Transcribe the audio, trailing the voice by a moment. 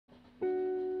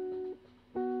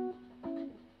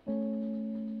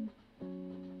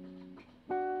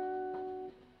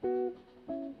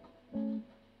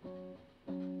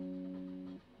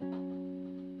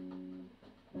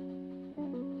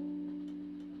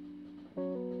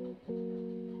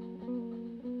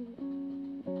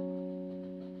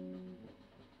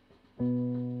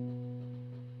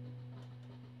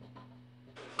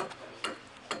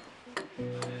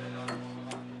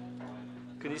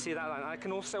see that line? I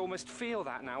can also almost feel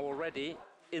that now already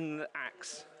in the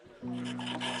axe.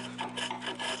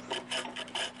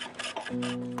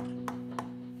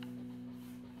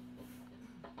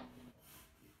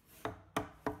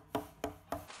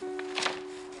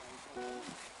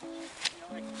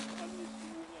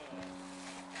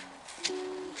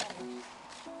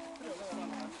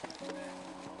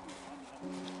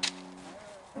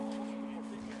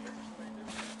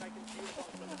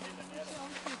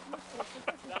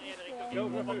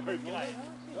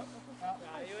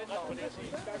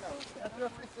 Jeg tror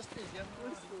jeg flytter stigen.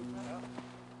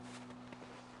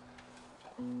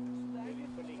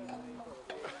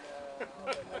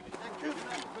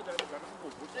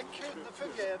 Det kunne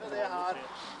fungere det her.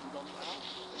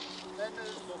 Men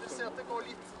du ser at det går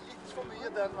litt for mye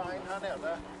den veien her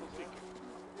nede.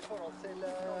 I forhold til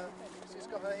hvis vi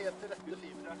skal ha helt til rette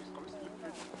fibre.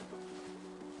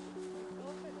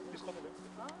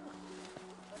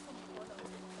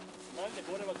 Det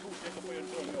burde være 2 stykker på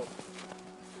Jønsson.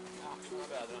 Ja,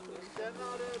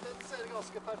 den ser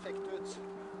ganske perfekt ut.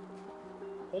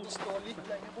 Den står litt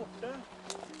lenger borte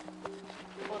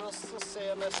for oss å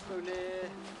se mest mulig.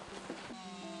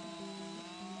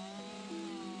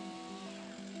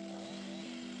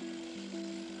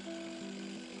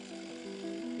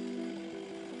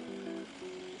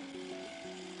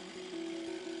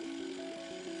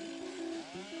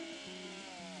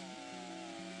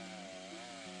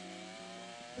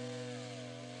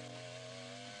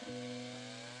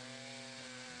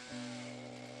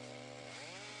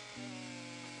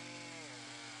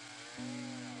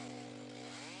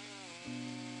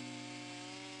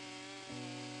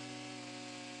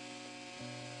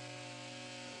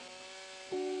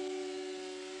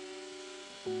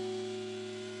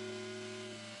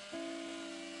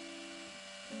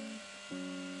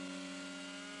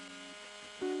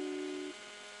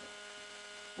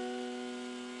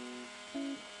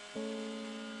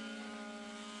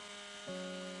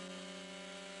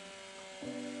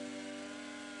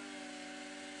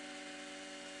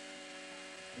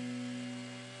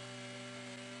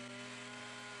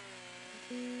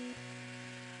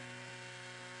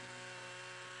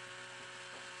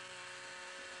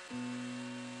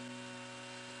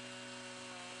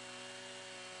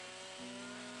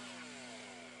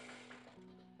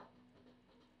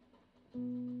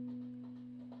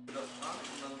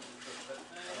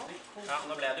 Ja,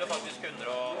 nå ble det jo faktisk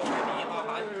 189 da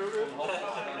her.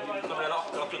 Så ble det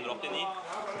akkurat 189.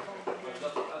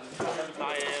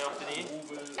 Nei, 89.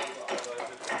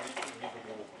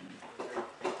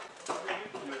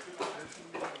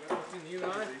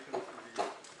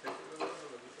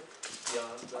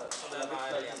 Så det er en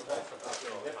her.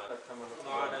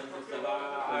 Da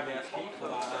er det slik, og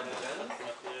da er det den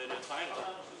som heter feil.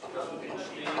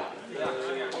 Ja,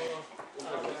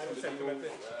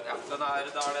 da er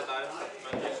det der en centimeter.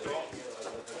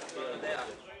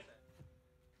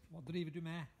 Hva driver du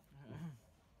med?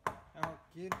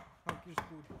 Jeg hakker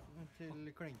spor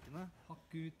til klinkene.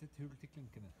 Hakk ut et hull til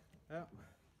klinkene. Ja.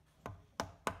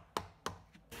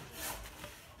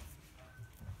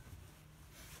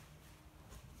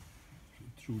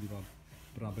 Utrolig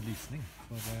bra belysning.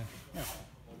 Ja.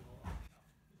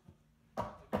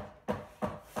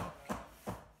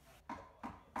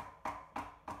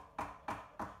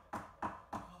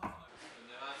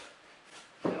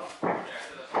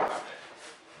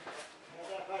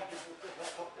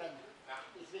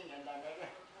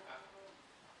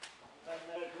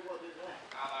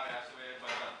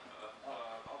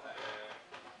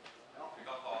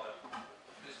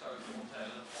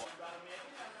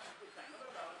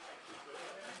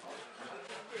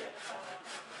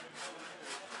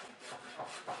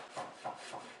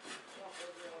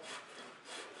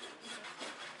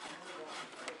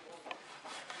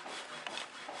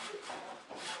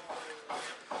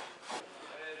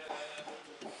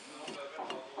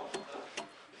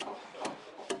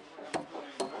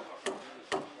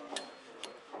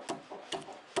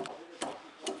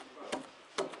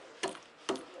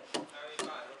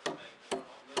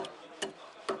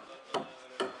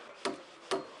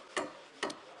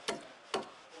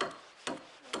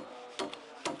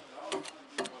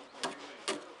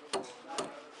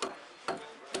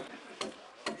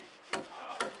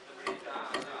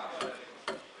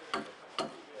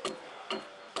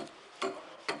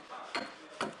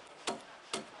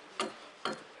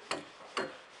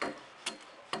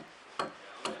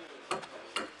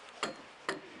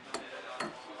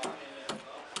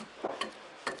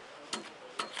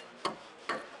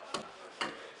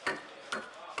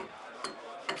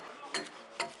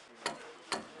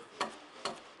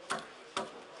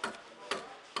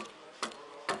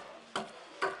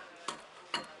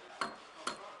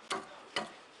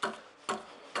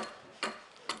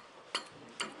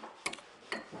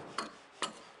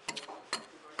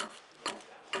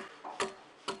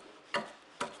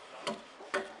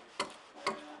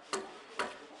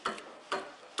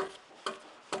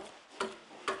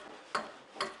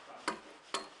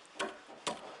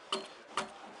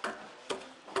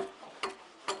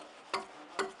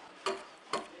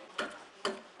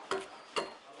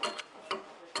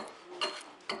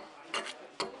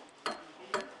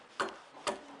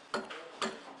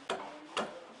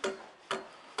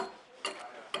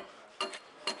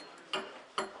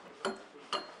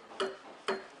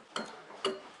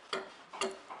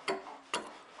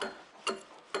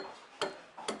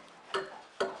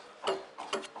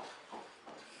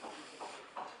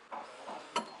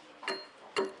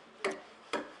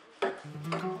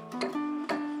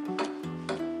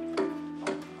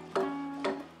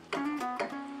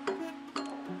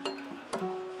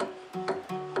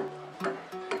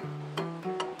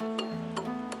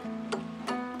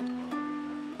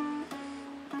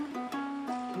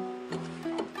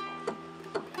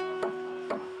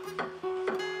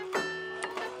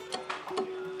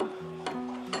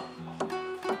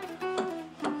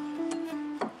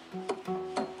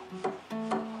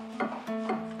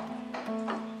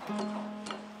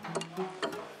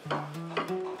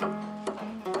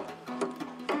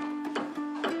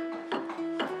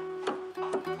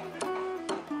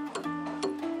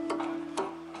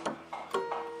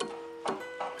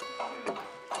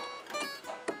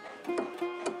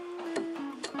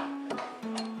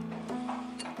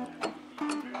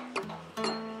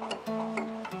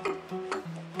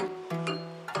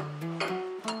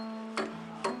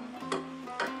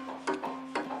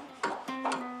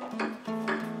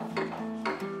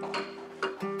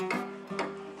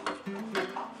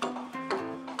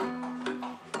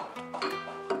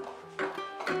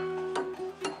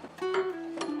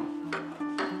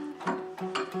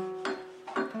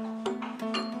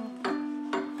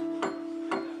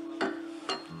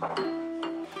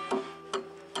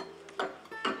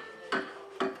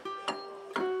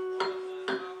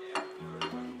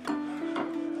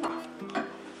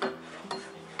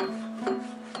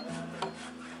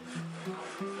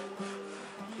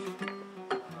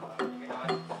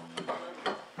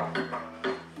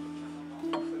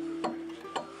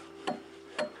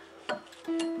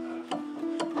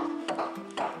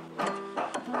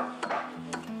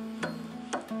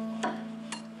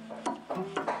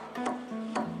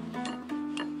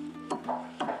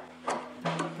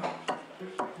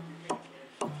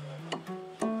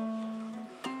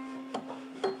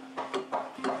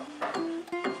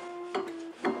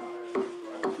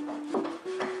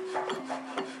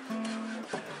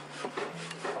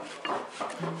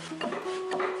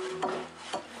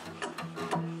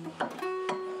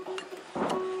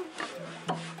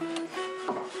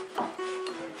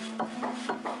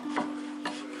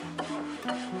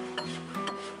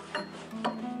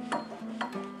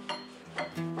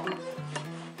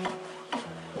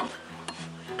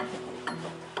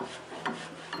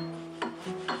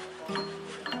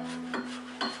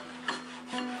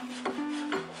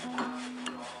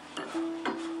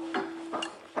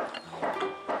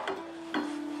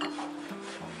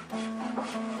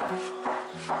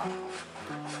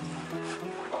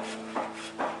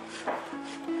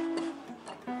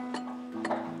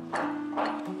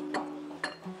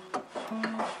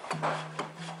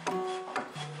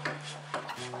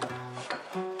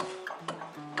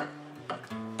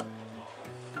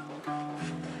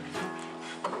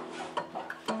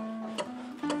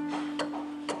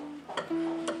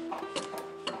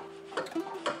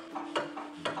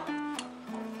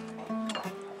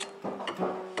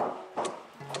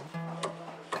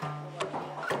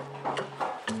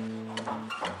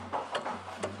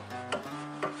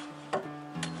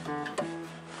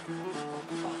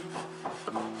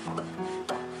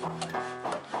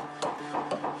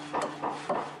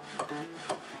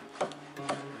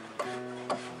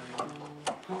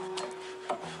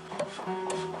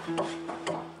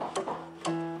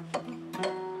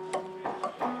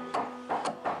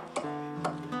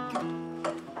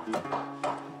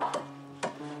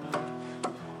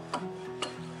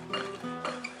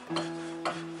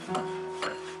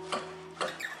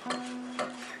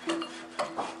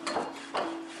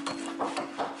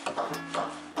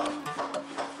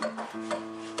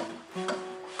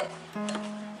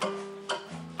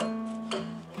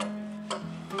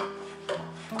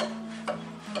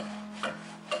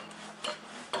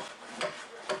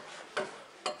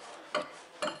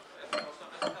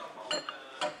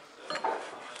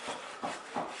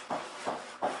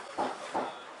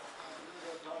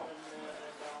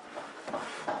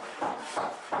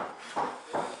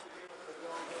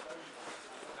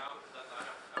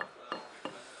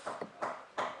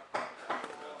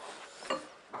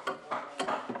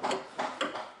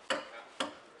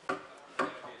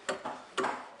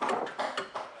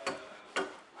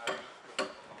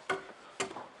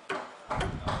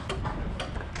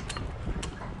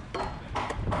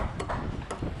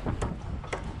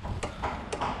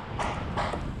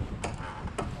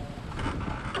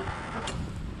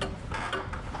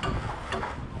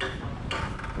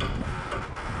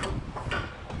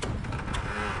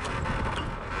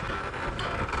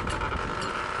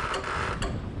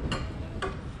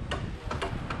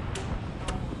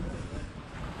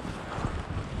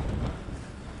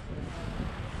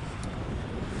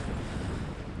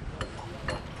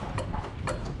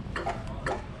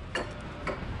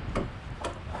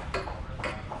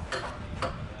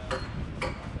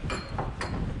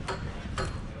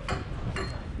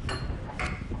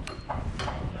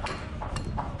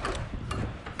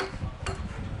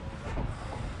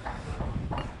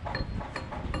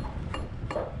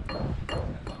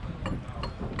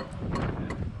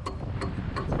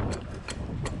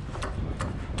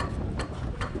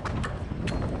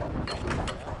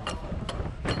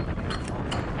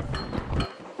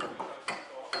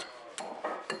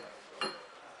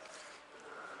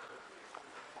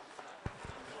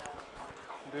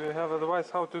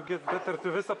 Otherwise, how to get better to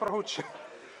this approach?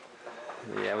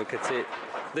 Yeah, we could see it.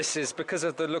 This is because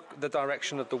of the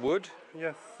direction of the wood.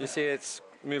 Yes. You see it's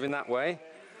moving that way,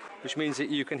 which means that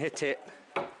you can hit it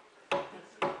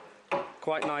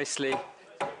quite nicely.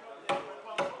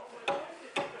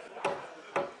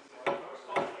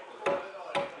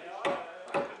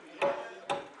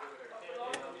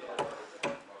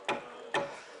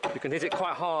 You can hit it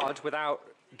quite hard without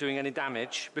doing any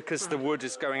damage because the wood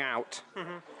is going out.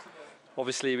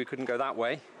 Obviously we couldn't go that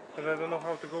way. And I don't know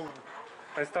how to go.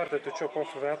 I started to chop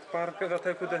off that part that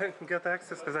I could get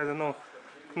access because I don't know.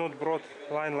 Knut brought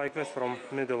line like this from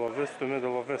middle of this to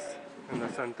middle of this in the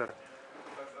center.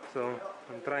 So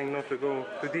I'm trying not to go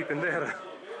too deep in there.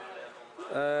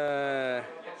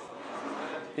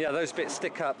 Yeah, those bits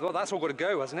stick up. Well, that's all got to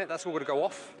go, hasn't it? That's all got to go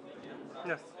off.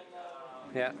 Yes.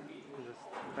 Yeah.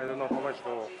 I don't know how much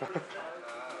go off.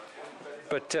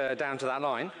 But down to that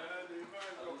line.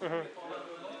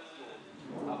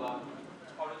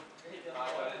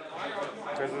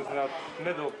 This is that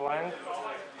middle plank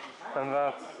and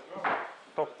that's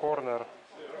top corner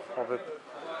of it.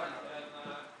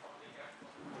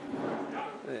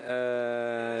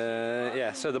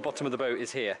 Yeah, so the bottom of the boat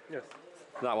is here. Yes.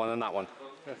 That one and that one.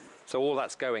 Yes. So all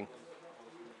that's going.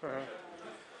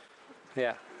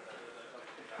 Yeah.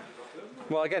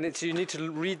 Well, again, you need to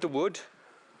read the wood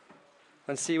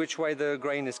and see which way the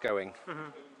grain is going.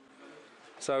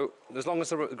 So as long as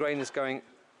the grain is going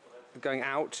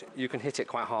out, you can hit it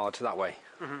quite hard that way,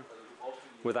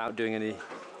 without doing any,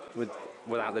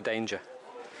 without the danger.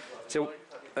 So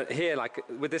here, like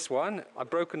with this one, I've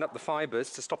broken up the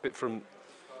fibres to stop it from,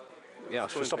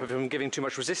 to stop it from giving too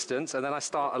much resistance, and then I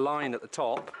start a line at the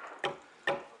top.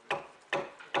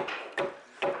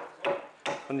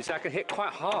 And you see, I can hit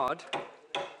quite hard.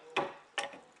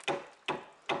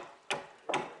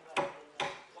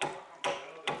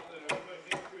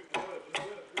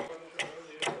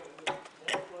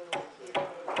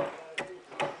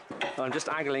 I'm just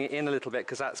angling it in a little bit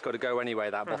because that's got to go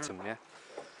anyway, that bottom, yeah?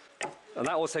 And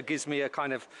that also gives me a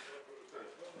kind of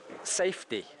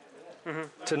safety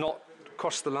to not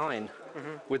cross the line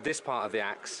with this part of the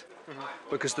axe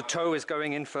because the toe is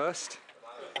going in first.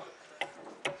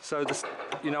 So this,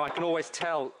 I can always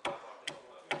tell.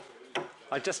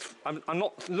 I'm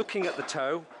not looking at the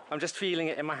toe, I'm just feeling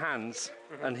it in my hands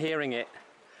and hearing it.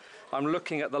 I'm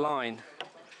looking at the line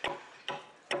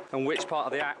and which part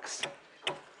of the axe.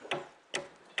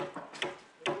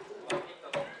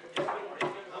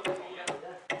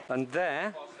 And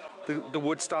there, the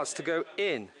wood starts to go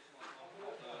in.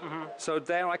 So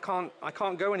there I can't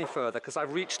go any further because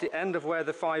I've reached the end of where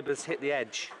the fibres hit the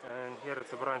edge. And here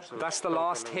it's a branch. So that's the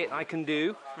last hit I can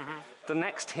do. The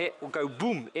next hit will go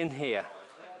boom in here.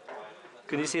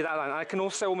 Can you see that line? I can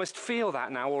also almost feel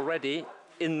that now already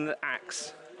in the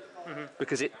axe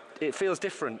because it feels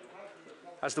different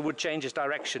as the wood changes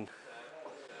direction.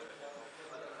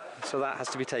 So that has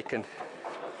to be taken.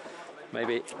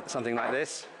 Maybe something like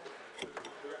this.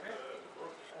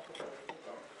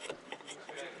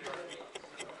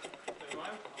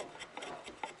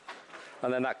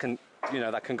 And then that can,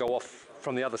 that can go off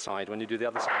from the other side when you do the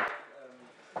other side.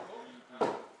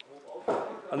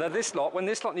 And then this lot, when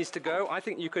this lot needs to go, I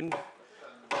think you can.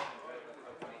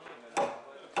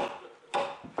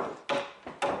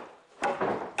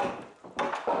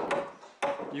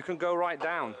 You can go right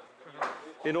down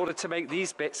in order to make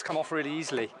these bits come off really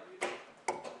easily.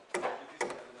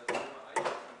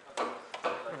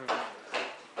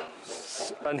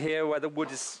 And here where the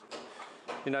wood is,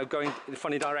 going in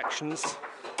funny directions.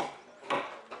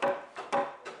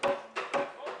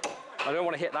 I don't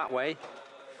want to hit that way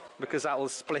because that will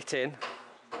split in.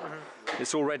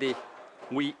 It's already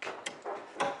weak.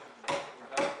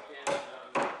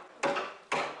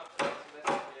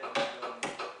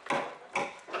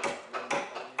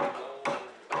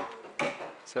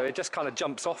 So it just kind of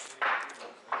jumps off.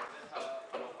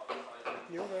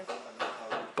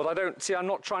 But I'm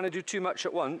not trying to do too much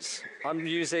at once. I'm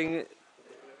using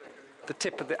the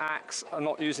tip of the axe. I'm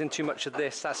not using too much of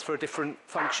this. That's for a different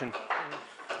function.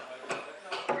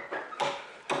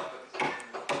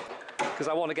 Because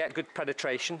I want to get good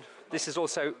penetration. This is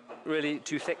also really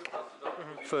too thick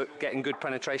for getting good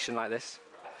penetration like this.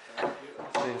 So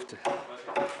you have to.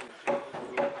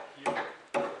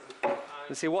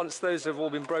 And see, once those have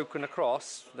all been broken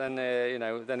across, then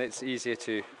then it's easier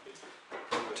to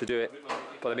do it.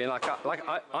 But I mean,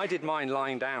 I did mine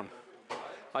lying down.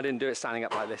 I didn't do it standing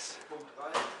up like this.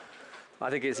 I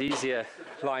think it's easier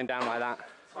lying down like that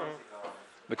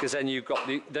because then you've got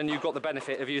the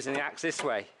benefit of using the axe this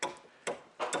way,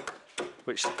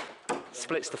 which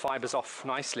splits the fibres off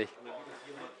nicely.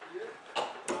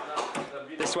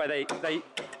 This way they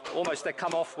almost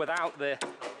come off without the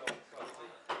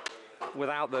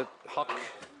huck,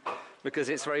 because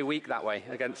it's very weak that way.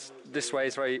 Against this way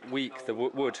is very weak, the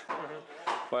wood,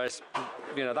 whereas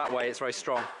that way it's very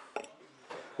strong,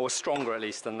 or stronger at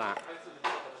least than that.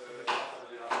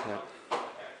 Yeah.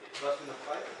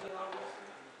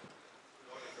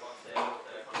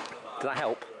 Did that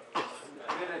help?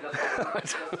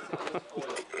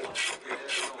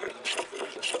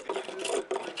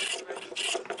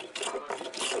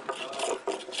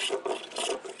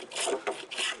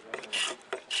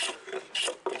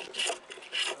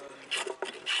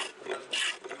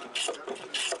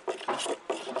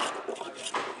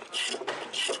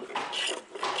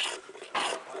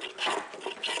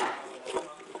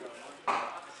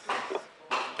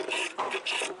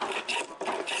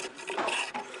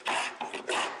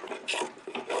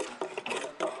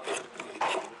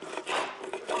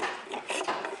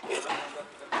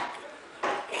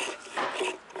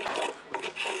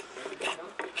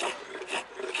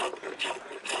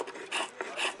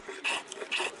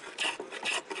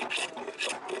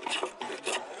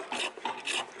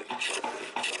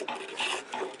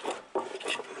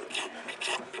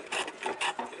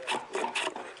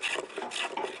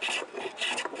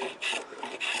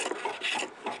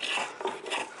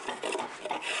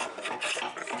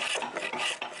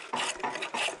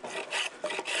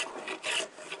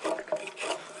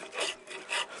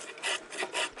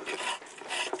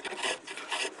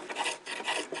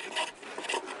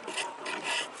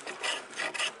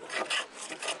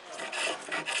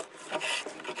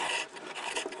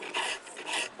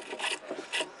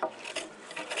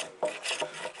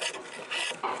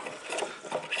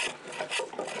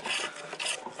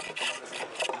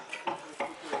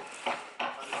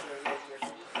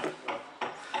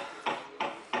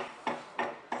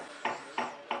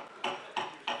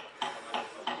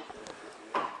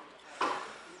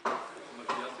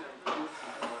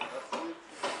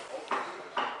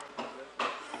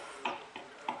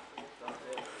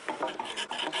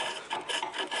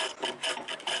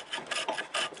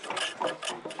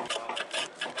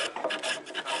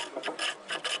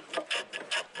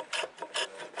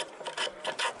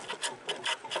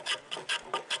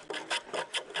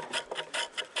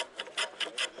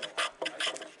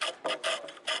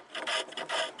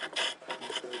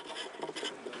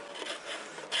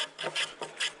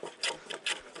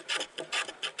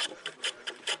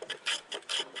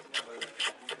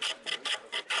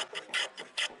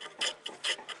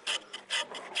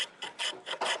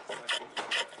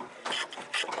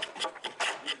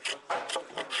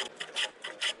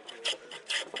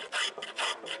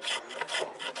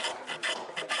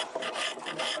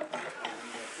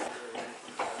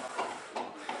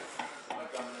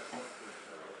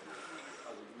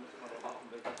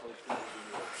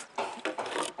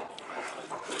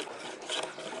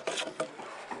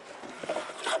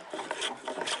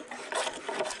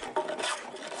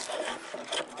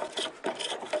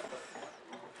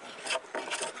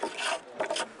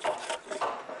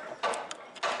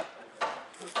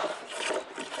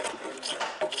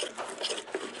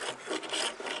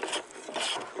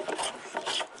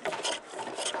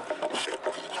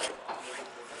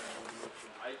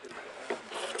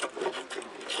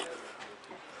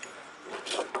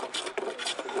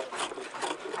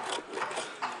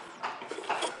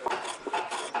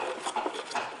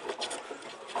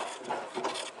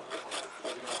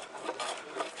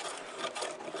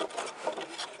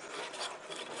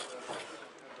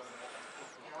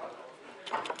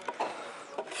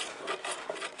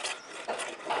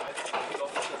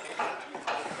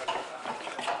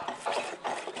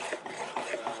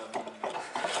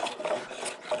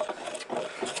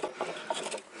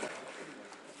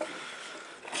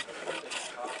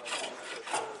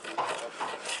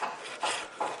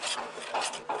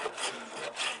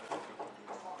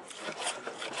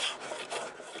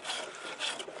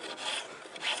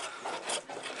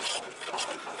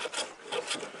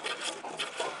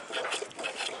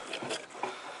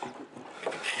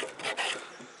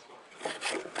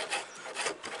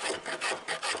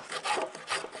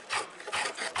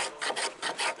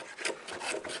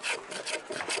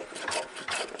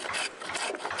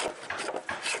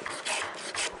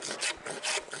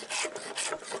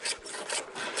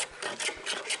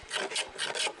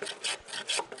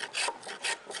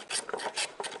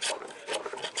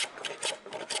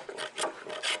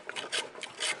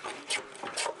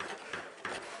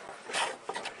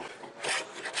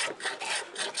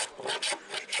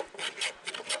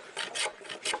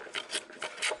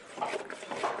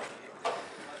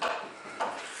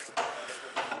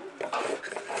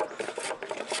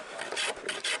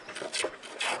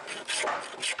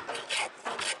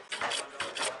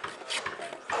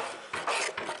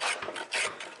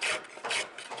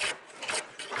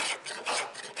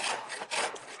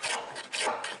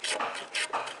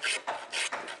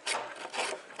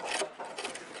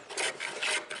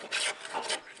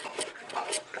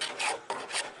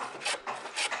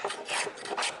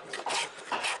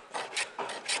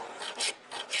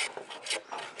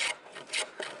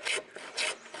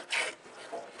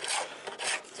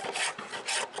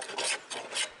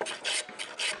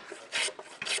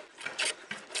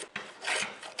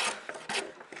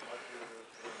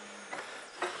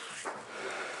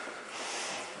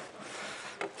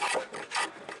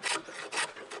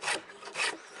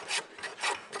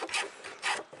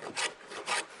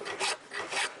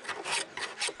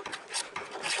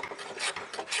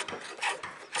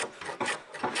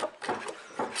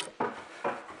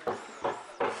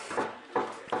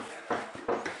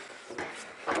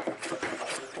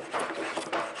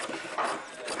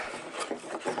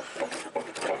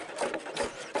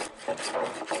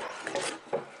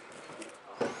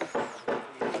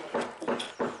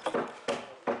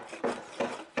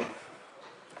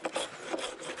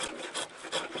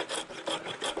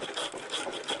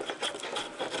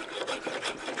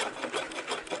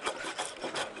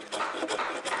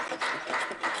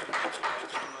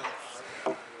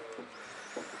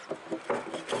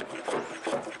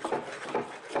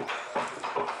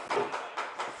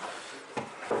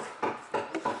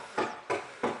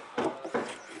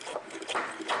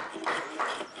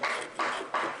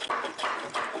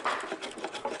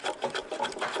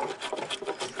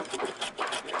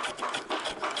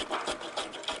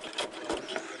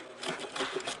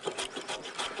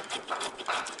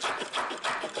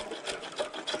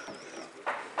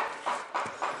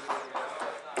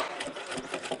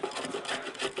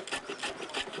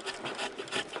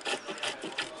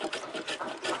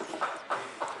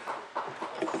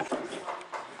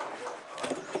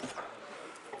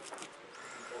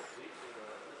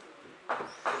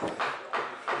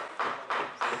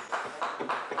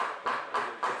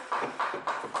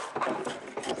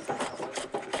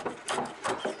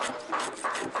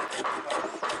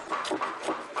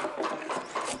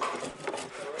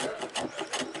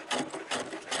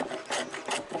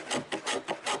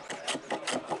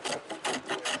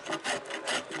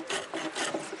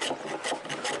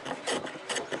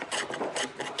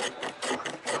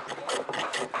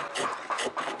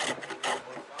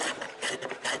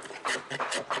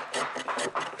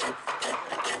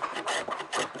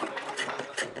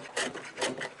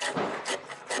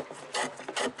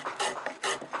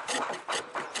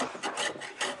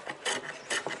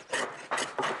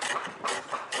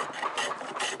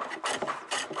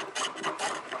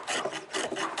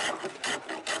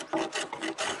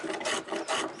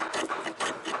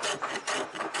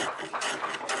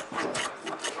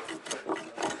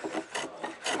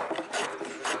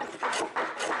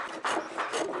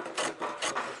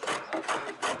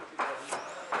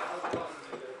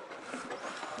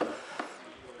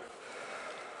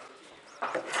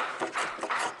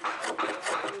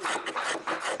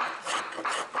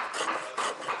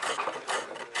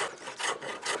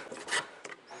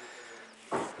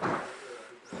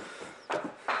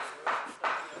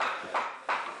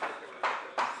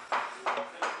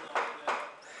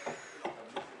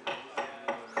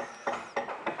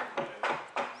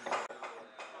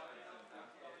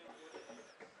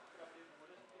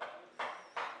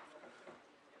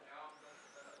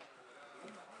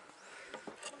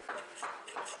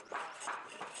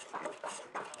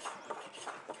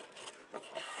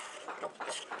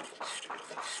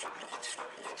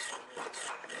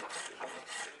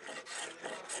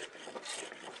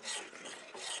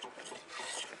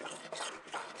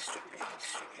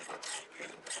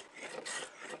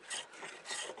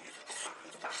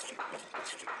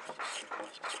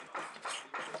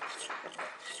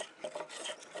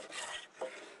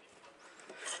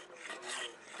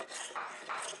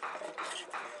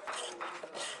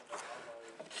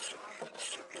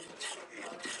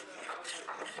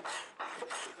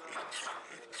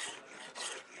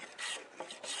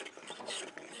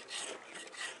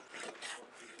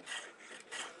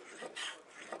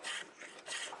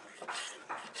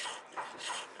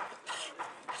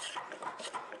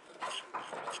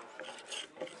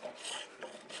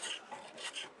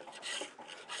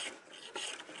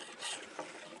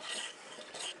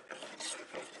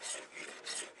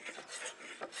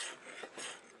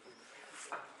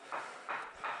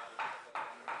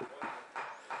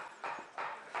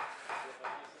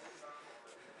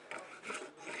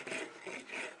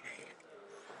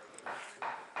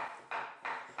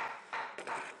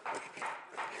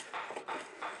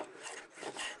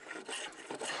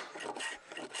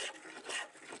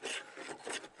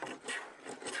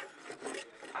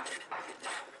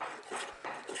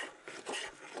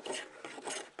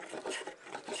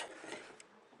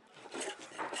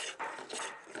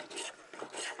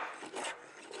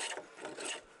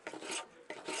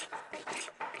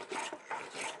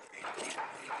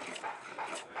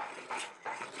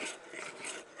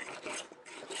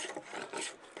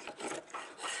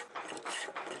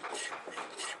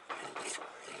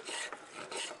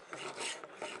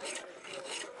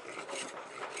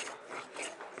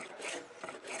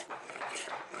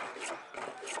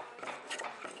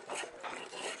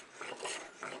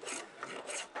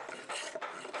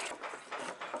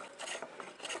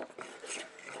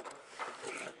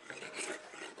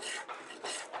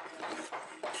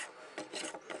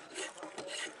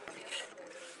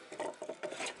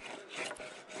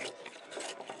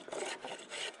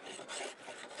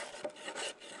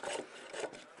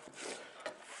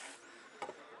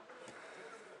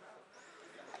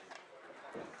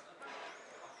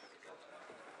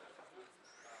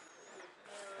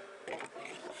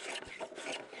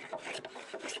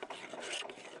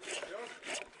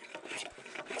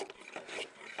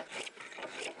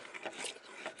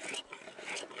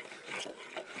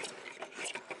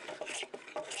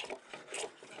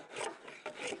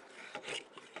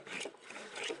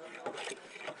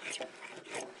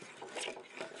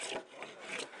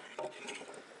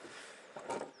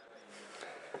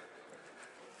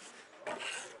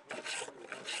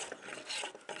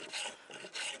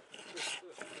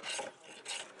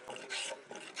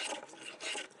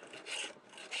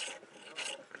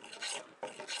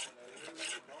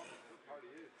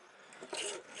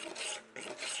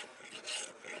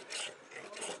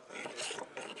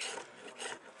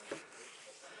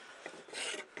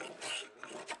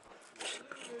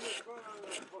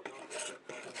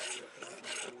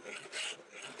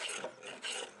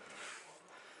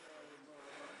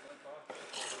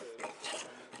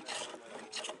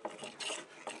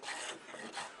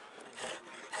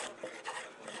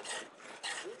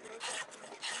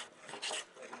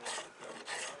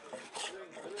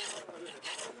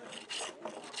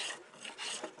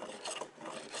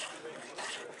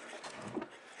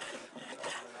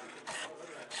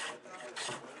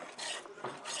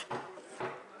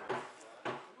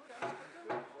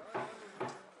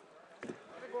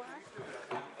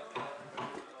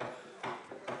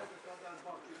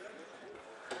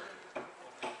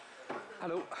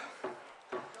 Hallo.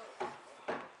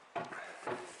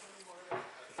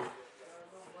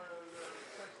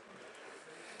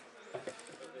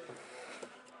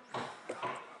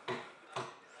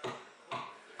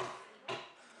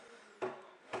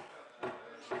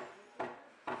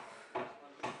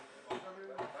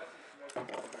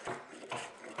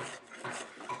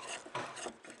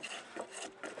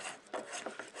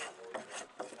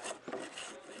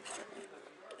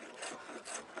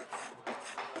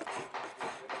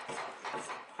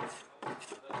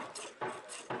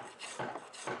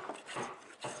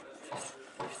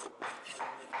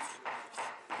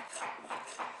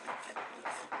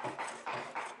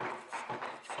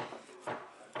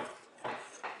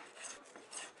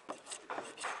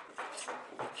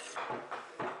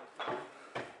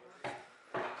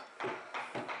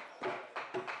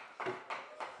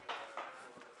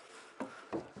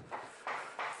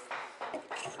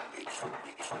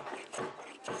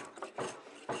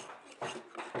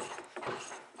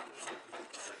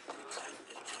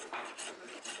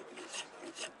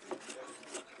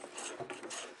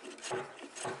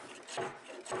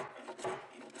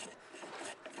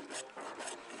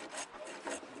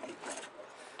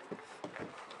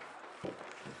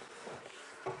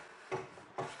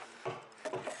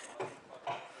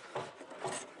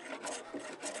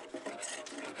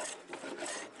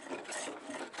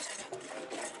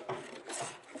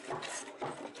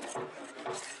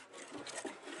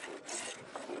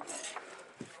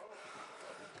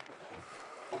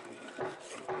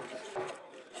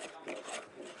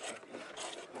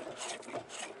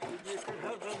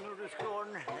 Når du slår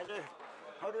den, eller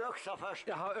har du øksa først?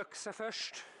 Jeg har øksa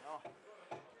først. Ja.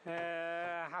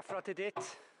 Herfra til dit.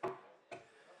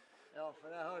 Ja, for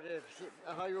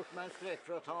jeg har gjort meg en strek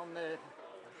for å ta den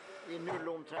i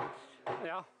null omtrent.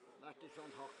 Ja. Vært i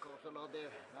sånn hakk, og så la det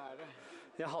være.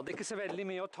 Jeg hadde ikke så veldig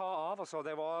mye å ta av, altså.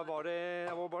 Det var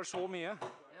bare så mye.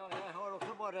 Ja, jeg har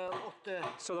også bare 8.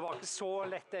 Så det var ikke så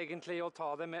lett egentlig å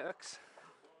ta det med øks.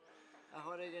 Jeg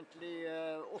har egentlig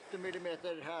 8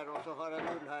 millimeter her, og så har jeg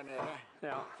 0 her nede.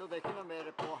 Ja. Så det er ikke noe mer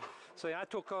på. Så jeg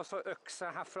tok også øksa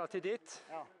herfra til dit,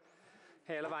 Ja.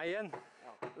 hele veien.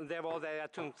 Det var det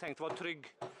jeg tenkte var trygg.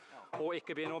 Og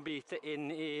ikke begynne å bite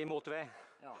inn i motorvei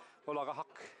Ja. og lage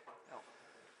hakk. Ja.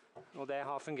 Og det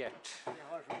har fungert. Det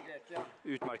har fungert, ja.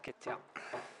 Utmerket, ja.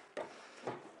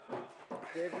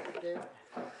 Det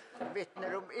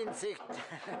vitner om innsikt.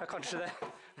 Ja, kanskje det.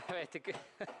 Jeg vet ikke.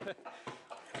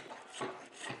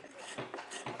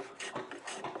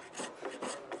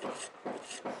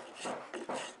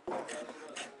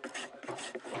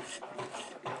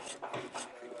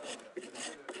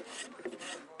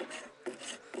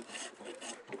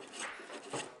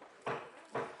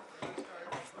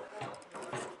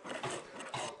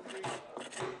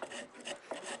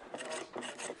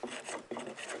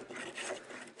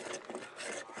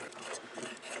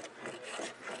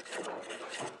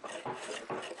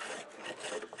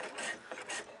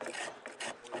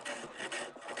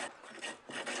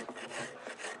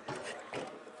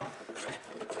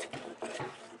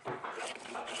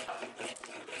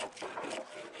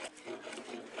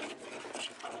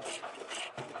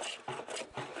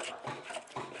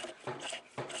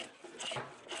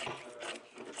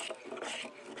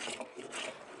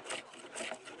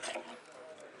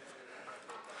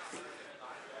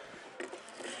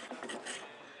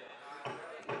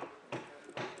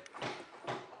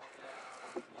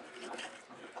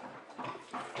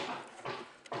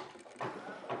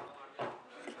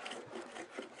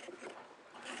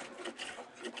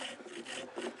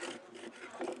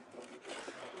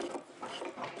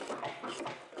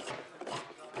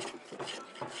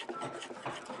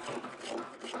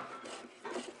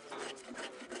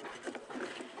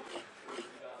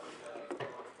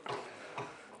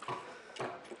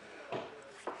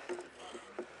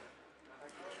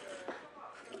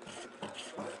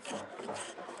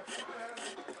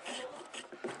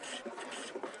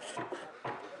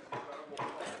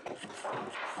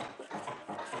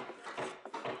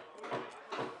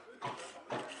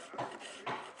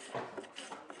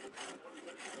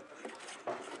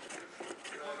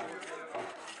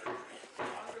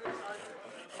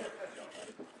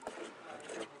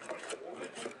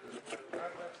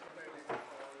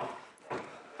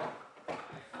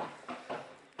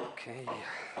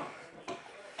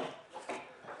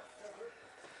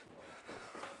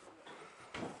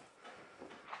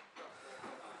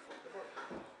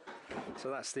 So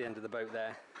that's the end of the boat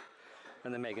there,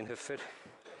 and the Megan Hufford.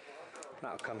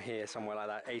 That'll come here somewhere like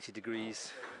that, 80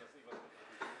 degrees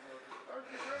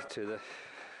to the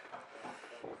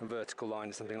vertical line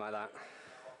or something like that.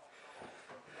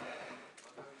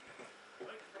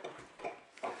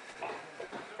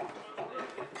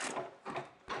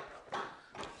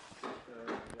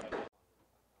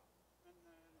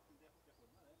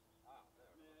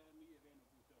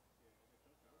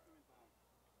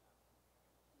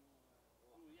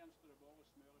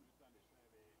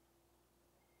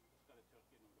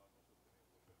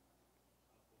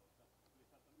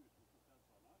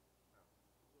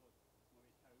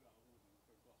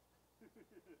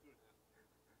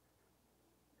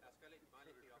 Jeg skal legge meg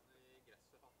litt grann i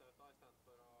gresset, fant jeg ut da, I stedet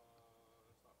for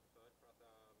å starte før, for at jeg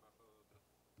er så trøtt.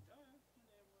 Ja, ja.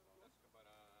 Jeg skal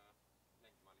bare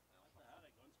legge meg litt ned. Dette her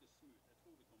ganske smooth. Jeg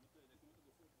tror det kommer til å gå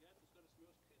fort greit, så skal det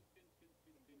smøres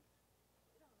tynt.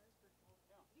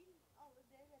 Vil alle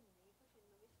det renninger forsvinne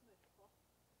når vi smører på?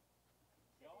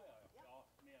 Ja,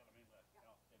 mer eller mindre. Ja,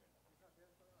 det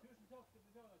vil jeg. Tusen takk til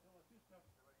betalerne, Thomas. Tusen takk.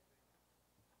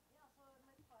 Ja, så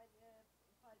med et par sesonger,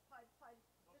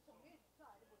 så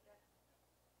det borte.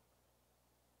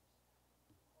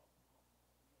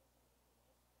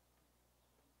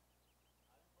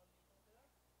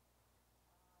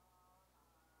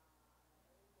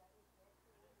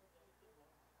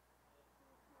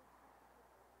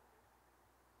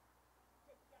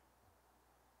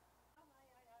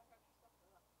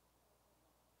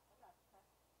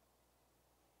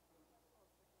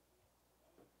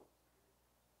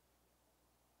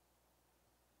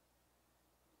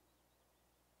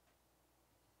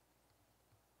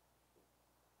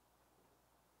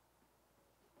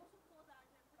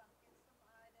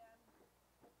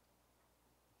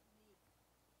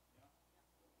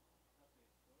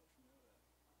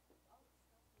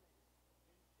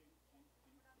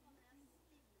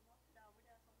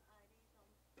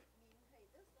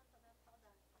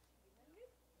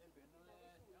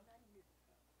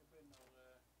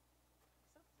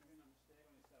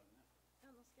 Ja,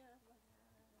 nå skal jeg bare hente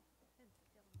til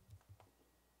ham.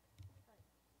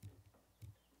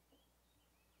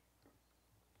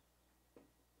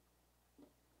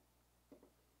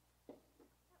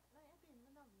 Nei, jeg begynner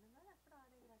med navnene der, for da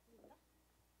det greit å vite.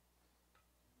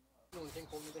 Noen ting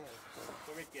kom I det hele.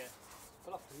 På hvilke? På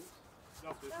Laftehus.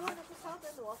 Ja, men jeg sa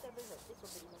det nå at jeg behøvde ikke å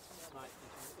bry meg så mye. Nei,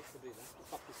 ikke bry deg.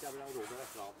 Faktisk, jeg ble rådet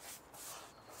etter av.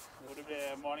 Hvor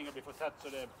malingen blir for tett, så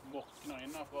det morkner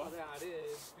innenfra. Ja, det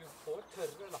du får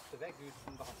tørre lattevegg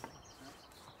uten behandling.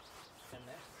 Den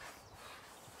er.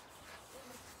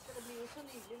 Så det blir jo så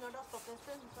nydelig når det har stått en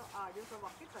stund, så det jo så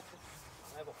vakkert, vet du. Ja,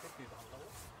 det vakkert ubehandlet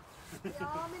også.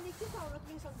 Ja, men ikke sånn at det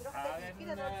blir sånn grått. Jeg liker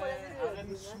det når det får en Her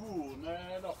rødbrune. svorne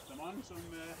laftemann som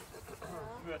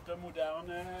møter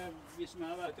moderne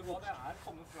vismære. Vet du hva det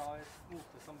kommer fra et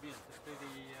mote som begynte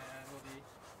når de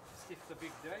stiftet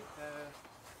Bygdøy,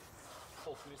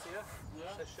 Folkemuseet,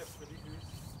 så kjøpte de hus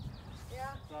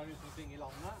fra rundt omkring I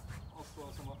landet, og så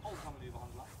var alt sammen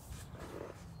ubehandlet.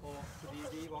 Og fordi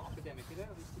de var akademikere,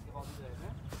 og visste ikke hva de drev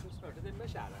med, så spørte de med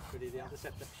skjære, fordi de hadde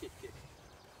sett det på kirker.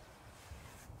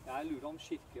 Jeg lurer om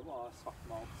kirke var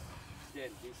svartmalt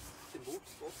delvis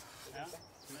symbolsk også.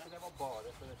 Så det var bare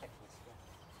for det tekniske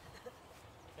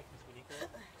like.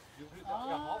 Jeg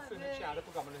har funnet skjære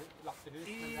på gamle laftehus,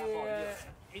 men det bare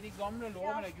I de gamle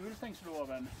lovene,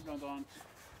 gulstengsloven blant annet,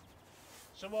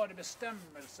 så var det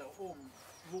bestemmelser om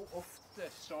hvor ofte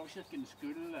stavkirken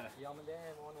skulle. Ja, men det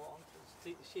var noe annet.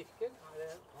 Kirken har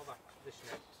vært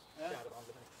tradisjonelt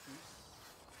skjærebehandlet med et hus.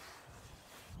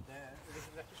 Det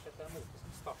rett og slett en måte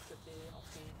som startet I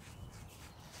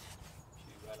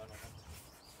 1820 eller noe sånt.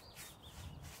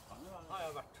 Det har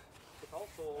jeg vært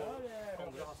fortalt, og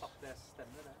andre har sagt det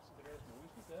stemmer det. Det er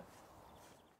småhusket det.